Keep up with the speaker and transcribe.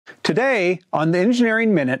Today, on the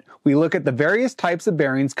Engineering Minute, we look at the various types of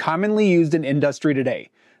bearings commonly used in industry today.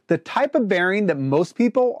 The type of bearing that most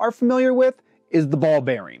people are familiar with is the ball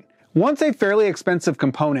bearing. Once a fairly expensive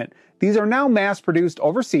component, these are now mass-produced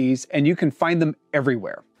overseas and you can find them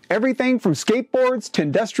everywhere. Everything from skateboards to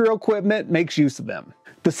industrial equipment makes use of them.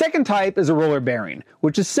 The second type is a roller bearing,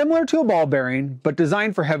 which is similar to a ball bearing but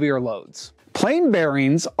designed for heavier loads. Plain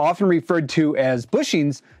bearings, often referred to as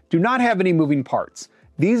bushings, do not have any moving parts.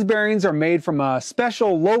 These bearings are made from a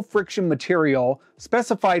special low-friction material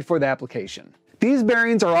specified for the application. These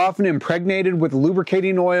bearings are often impregnated with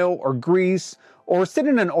lubricating oil or grease, or sit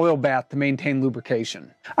in an oil bath to maintain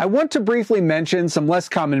lubrication. I want to briefly mention some less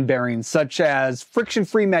common bearings, such as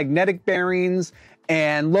friction-free magnetic bearings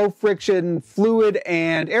and low-friction fluid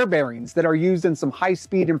and air bearings that are used in some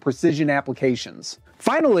high-speed and precision applications.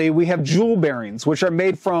 Finally, we have jewel bearings, which are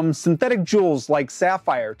made from synthetic jewels like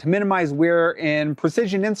sapphire to minimize wear in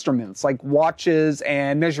precision instruments like watches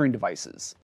and measuring devices.